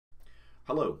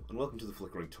Hello, and welcome to the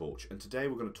Flickering Torch, and today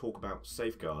we're going to talk about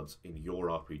safeguards in your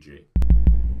RPG.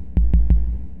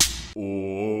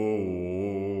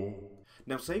 Oh.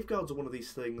 Now, safeguards are one of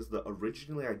these things that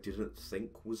originally I didn't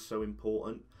think was so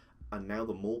important, and now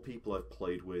the more people I've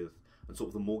played with, and sort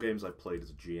of the more games I've played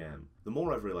as a GM, the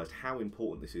more I've realised how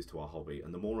important this is to our hobby,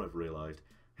 and the more I've realised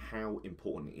how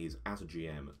important it is as a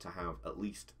GM to have at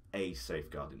least a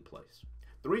safeguard in place.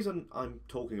 The reason I'm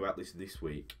talking about this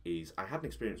week is I had an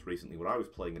experience recently where I was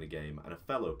playing in a game and a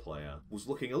fellow player was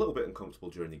looking a little bit uncomfortable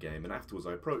during the game, and afterwards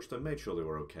I approached them, made sure they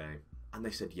were okay, and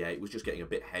they said, yeah, it was just getting a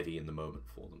bit heavy in the moment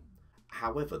for them.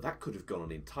 However, that could have gone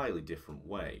an entirely different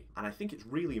way, and I think it's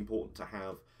really important to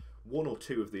have one or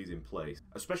two of these in place,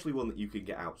 especially one that you can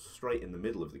get out straight in the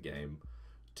middle of the game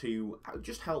to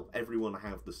just help everyone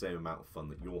have the same amount of fun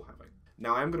that you're having.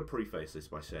 Now, I am going to preface this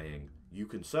by saying you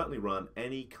can certainly run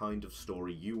any kind of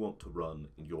story you want to run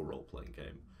in your role-playing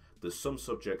game. There's some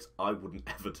subjects I wouldn't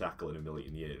ever tackle in a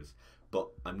million years, but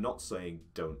I'm not saying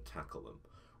don't tackle them.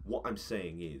 What I'm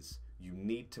saying is you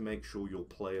need to make sure your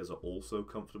players are also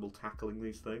comfortable tackling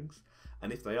these things,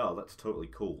 and if they are, that's totally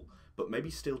cool. But maybe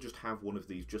still just have one of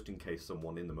these just in case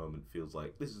someone in the moment feels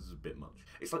like this is a bit much.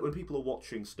 It's like when people are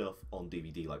watching stuff on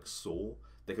DVD like Saw,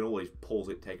 they can always pause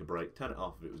it, take a break, turn it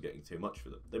off if it was getting too much for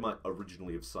them. They might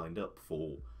originally have signed up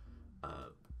for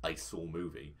a Saw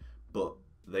movie, but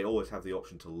they always have the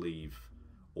option to leave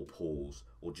or pause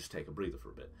or just take a breather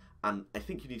for a bit. And I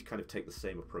think you need to kind of take the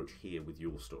same approach here with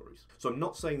your stories. So I'm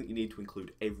not saying that you need to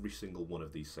include every single one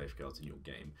of these safeguards in your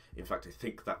game. In fact, I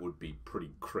think that would be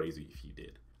pretty crazy if you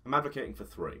did. I'm advocating for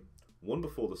three. One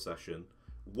before the session,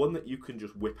 one that you can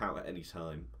just whip out at any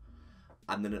time,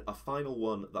 and then a final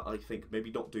one that I think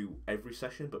maybe not do every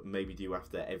session, but maybe do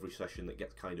after every session that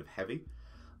gets kind of heavy.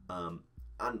 And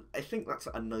I think that's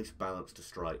a nice balance to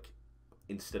strike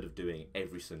instead of doing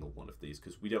every single one of these,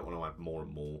 because we don't want to add more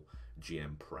and more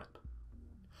GM prep.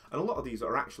 And a lot of these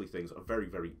are actually things that are very,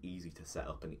 very easy to set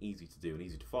up and easy to do and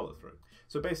easy to follow through.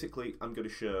 So basically, I'm going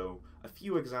to show a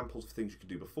few examples of things you can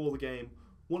do before the game,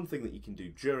 one thing that you can do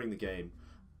during the game,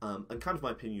 and kind of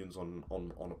my opinions on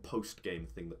a post-game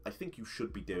thing that I think you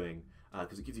should be doing,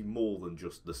 because it gives you more than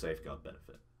just the safeguard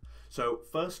benefit. So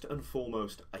first and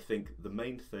foremost, I think the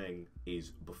main thing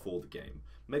is before the game.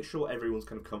 Make sure everyone's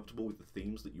kind of comfortable with the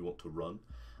themes that you want to run,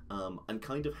 and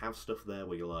kind of have stuff there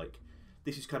where you're like,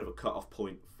 this is kind of a cut-off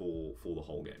point for the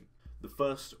whole game. The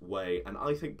first way, and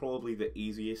I think probably the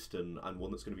easiest and one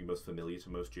that's going to be most familiar to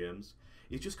most GMs,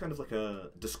 is just kind of like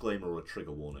a disclaimer or a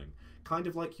trigger warning. Kind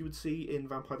of like you would see in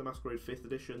Vampire the Masquerade 5th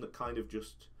edition, that kind of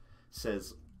just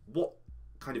says what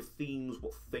kind of themes,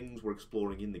 what things we're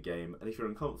exploring in the game, and if you're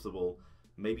uncomfortable,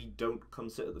 maybe don't come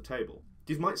sit at the table.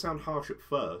 These might sound harsh at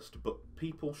first, but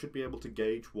people should be able to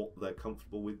gauge what they're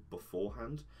comfortable with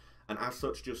beforehand, and as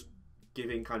such, just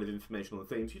giving kind of information on the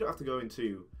themes. You don't have to go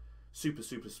into super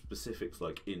specifics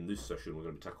like, in this session we're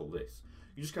going to tackle this.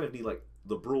 You just kind of need like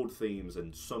the broad themes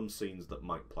and some scenes that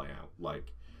might play out.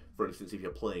 Like, for instance, if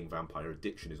you're playing Vampire,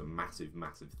 addiction is a massive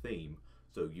theme,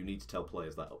 so you need to tell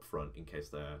players that up front in case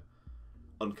they're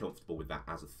uncomfortable with that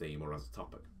as a theme or as a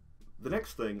topic. The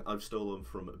next thing I've stolen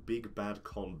from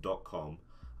bigbadcon.com,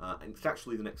 and it's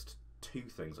actually the next two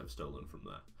things I've stolen from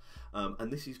there,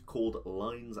 and this is called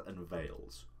Lines and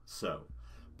Veils. So,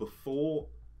 before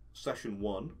Session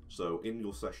 1, so in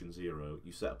your Session 0,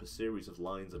 you set up a series of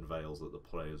lines and veils that the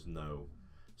players know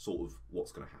sort of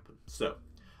what's going to happen. So,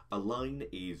 a line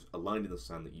is a line in the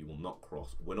sand that you will not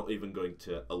cross. We're not even going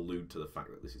to allude to the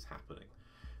fact that this is happening.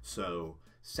 So,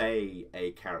 say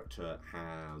a character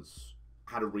has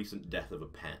had a recent death of a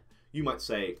pet. You might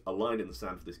say, a line in the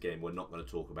sand for this game, we're not going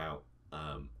to talk about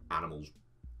animals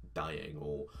dying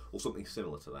or something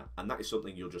similar to that, and that is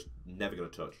something you're just never going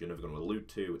to touch, you're never going to allude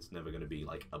to, it's never going to be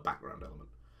like a background element.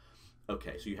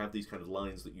 Okay, so you have these kind of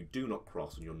lines that you do not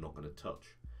cross and you're not going to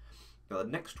touch. Now the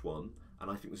next one, and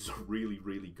I think this is a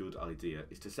really good idea,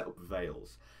 is to set up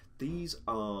veils. These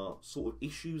are sort of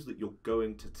issues that you're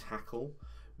going to tackle,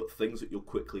 but things that you're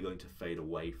quickly going to fade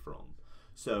away from.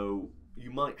 So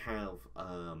you might have,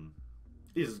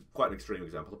 this is quite an extreme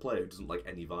example, a player who doesn't like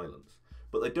any violence,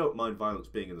 but they don't mind violence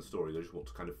being in the story, they just want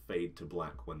to kind of fade to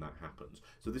black when that happens.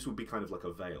 So this would be kind of like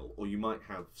a veil. Or you might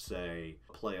have, say,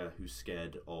 a player who's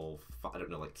scared of, I don't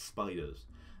know, like spiders,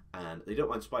 and they don't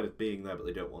mind spiders being there, but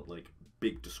they don't want like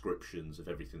big descriptions of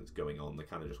everything that's going on. They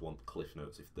kind of just want cliff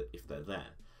notes if they're there.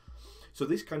 So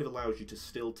this kind of allows you to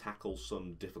still tackle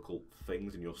some difficult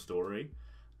things in your story.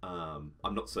 I'm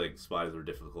not saying spiders are a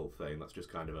difficult thing, that's just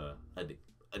kind of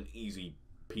an easy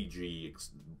PG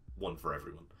one for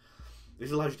everyone.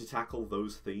 This allows you to tackle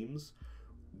those themes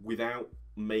without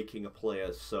making a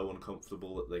player so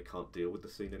uncomfortable that they can't deal with the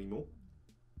scene anymore.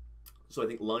 So I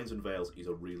think lines and veils is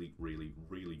a really, really,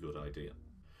 really good idea.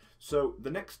 So the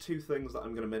next two things that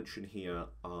I'm going to mention here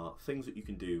are things that you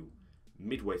can do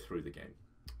midway through the game.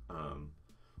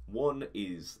 One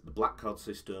is the black card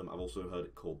system. I've also heard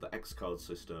it called the X card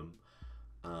system.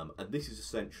 And this is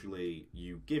essentially,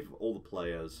 you give all the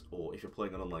players, or if you're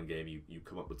playing an online game, you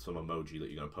come up with some emoji that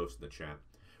you're going to post in the chat.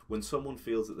 When someone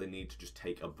feels that they need to just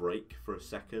take a break for a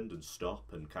second and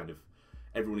stop and kind of,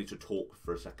 everyone needs to talk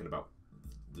for a second about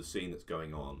the scene that's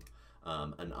going on,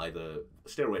 and either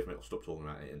stay away from it or stop talking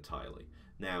about it entirely.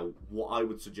 Now, what I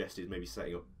would suggest is maybe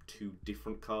setting up two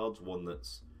different cards. One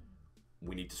that's,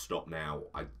 we need to stop now,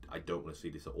 I don't want to see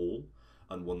this at all.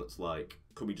 And one that's like,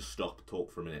 can we just stop,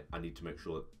 talk for a minute? I need to make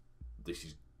sure that this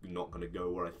is not going to go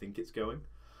where I think it's going.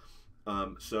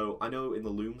 So I know in the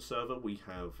Loom server we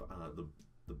have the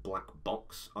black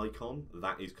box icon.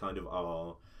 That is kind of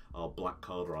our black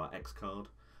card or our X card.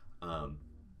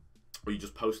 Or you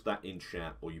just post that in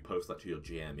chat, or you post that to your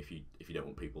GM if you don't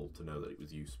want people to know that it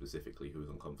was you specifically who was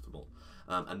uncomfortable,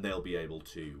 and they'll be able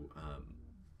to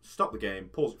stop the game,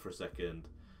 pause it for a second,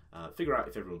 figure out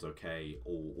if everyone's okay,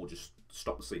 or just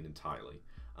stop the scene entirely.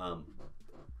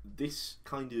 This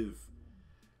kind of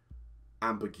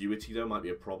ambiguity though might be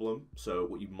a problem, so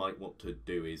what you might want to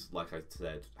do is, like I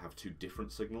said, have two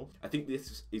different signals. I think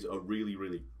this is a really,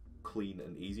 really clean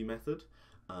and easy method.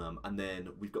 And then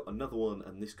we've got another one,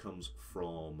 and this comes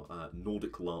from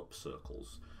Nordic LARP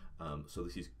circles. So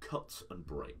this is cuts and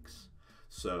breaks.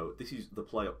 So this is the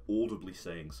player audibly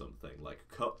saying something, like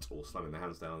cut, or slamming their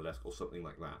hands down on the desk, or something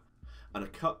like that. And a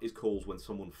cut is called when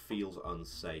someone feels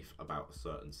unsafe about a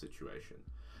certain situation.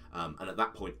 And at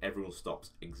that point, everyone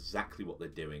stops exactly what they're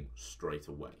doing straight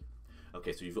away.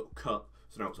 Okay, so you've got cut,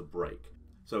 so now it's a break.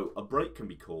 So a break can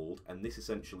be called, and this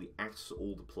essentially asks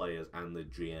all the players and the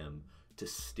GM to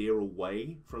steer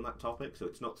away from that topic. So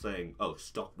it's not saying, oh,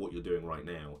 stop what you're doing right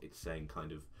now. It's saying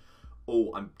kind of,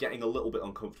 oh, I'm getting a little bit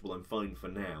uncomfortable, I'm fine for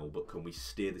now, but can we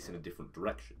steer this in a different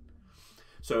direction?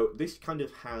 So this kind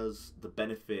of has the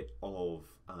benefit of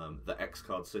the X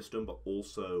card system, but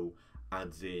also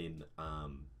adds in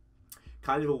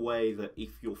kind of a way that if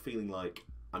you're feeling like,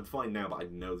 I'm fine now, but I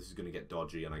know this is going to get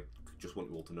dodgy, and I just want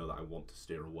you all to know that I want to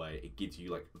steer away, it gives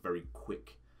you like a very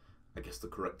quick, I guess the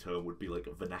correct term would be like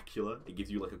a vernacular. It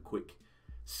gives you like a quick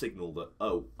signal that,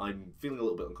 oh, I'm feeling a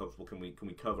little bit uncomfortable, can we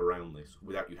curve around this,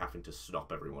 without you having to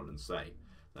stop everyone and say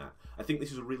that. I think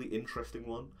this is a really interesting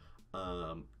one.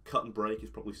 Cut and break is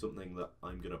probably something that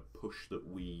I'm going to push that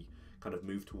we kind of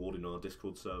move toward in our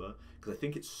Discord server, because I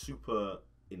think it's super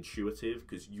intuitive,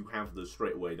 because you have the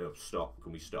straight away, no, stop,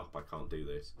 can we stop, I can't do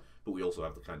this, but we also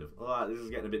have the kind of, oh, this is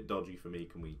getting a bit dodgy for me,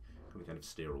 can we kind of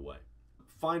steer away.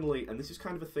 Finally, and this is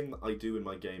kind of a thing that I do in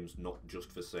my games, not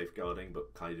just for safeguarding,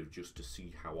 but kind of just to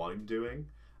see how I'm doing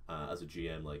as a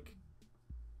GM, like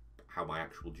how my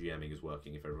actual GMing is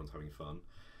working, if everyone's having fun,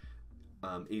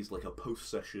 is like a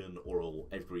post-session, or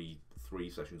every 3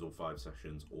 sessions or 5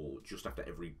 sessions, or just after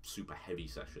every super heavy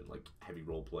session, like heavy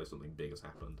roleplay, something big has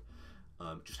happened.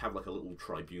 Just have like a little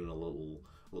tribunal,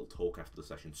 a little talk after the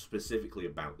session, specifically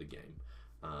about the game.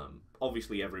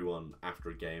 Obviously everyone after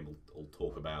a game will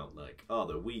talk about like, oh,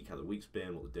 their week, how the week's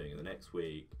been, what they're doing in the next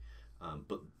week,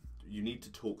 but you need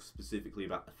to talk specifically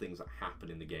about the things that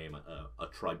happen in the game. A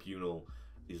tribunal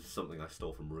is something I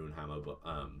stole from Runehammer, but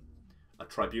a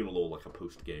tribunal, or like a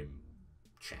post-game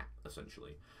chat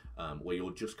essentially, where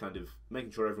you're just kind of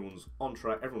making sure everyone's on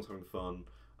track, everyone's having fun,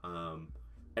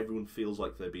 everyone feels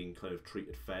like they're being kind of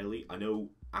treated fairly. I know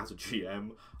as a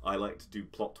GM, I like to do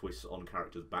plot twists on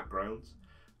characters' backgrounds.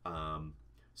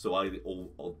 So I'd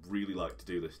really like to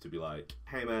do this, to be like,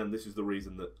 hey man, this is the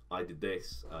reason that I did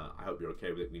this. I hope you're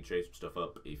okay with it. We can change some stuff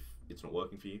up if it's not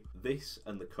working for you. This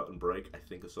and the cut and break, I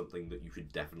think, are something that you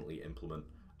should definitely implement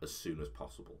as soon as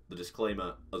possible. The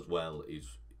disclaimer as well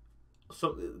is,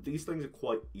 these things are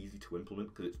quite easy to implement,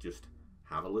 because it's just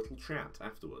have a little chat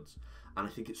afterwards. And I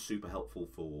think it's super helpful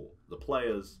for the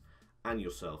players and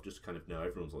yourself, just to kind of know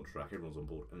everyone's on track, everyone's on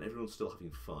board, and everyone's still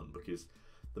having fun, because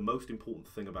the most important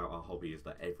thing about our hobby is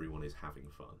that everyone is having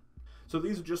fun. So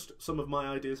these are just some of my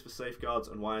ideas for safeguards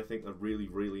and why I think they're really,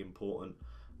 really important.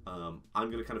 I'm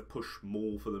going to kind of push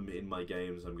more for them in my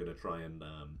games. I'm going to try and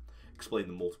explain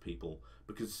them more to people,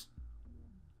 because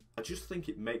I just think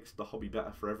it makes the hobby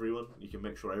better for everyone. You can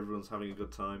make sure everyone's having a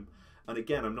good time. And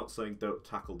again, I'm not saying don't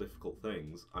tackle difficult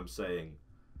things. I'm saying,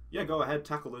 yeah, go ahead,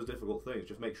 tackle those difficult things.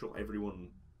 Just make sure everyone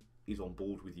is on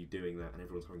board with you doing that and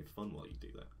everyone's having fun while you do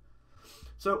that.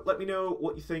 So let me know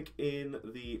what you think in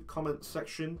the comments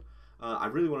section. I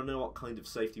really want to know what kind of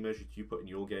safety measures you put in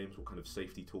your games, what kind of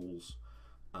safety tools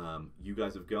you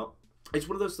guys have got. It's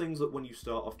one of those things that when you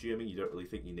start off GMing, you don't really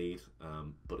think you need,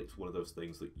 but it's one of those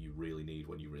things that you really need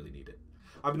when you really need it.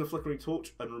 I've been The Flickering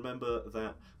Torch, and remember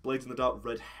that Blades in the Dark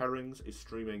Red Herrings is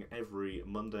streaming every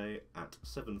Monday at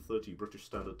 7:30 British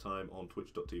Standard Time on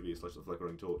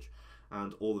twitch.tv/theflickeringtorch,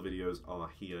 and all the videos are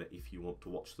here if you want to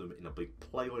watch them in a big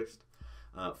playlist.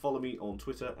 Follow me on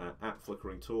Twitter at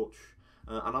 @flickeringtorch,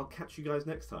 and I'll catch you guys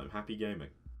next time. Happy gaming.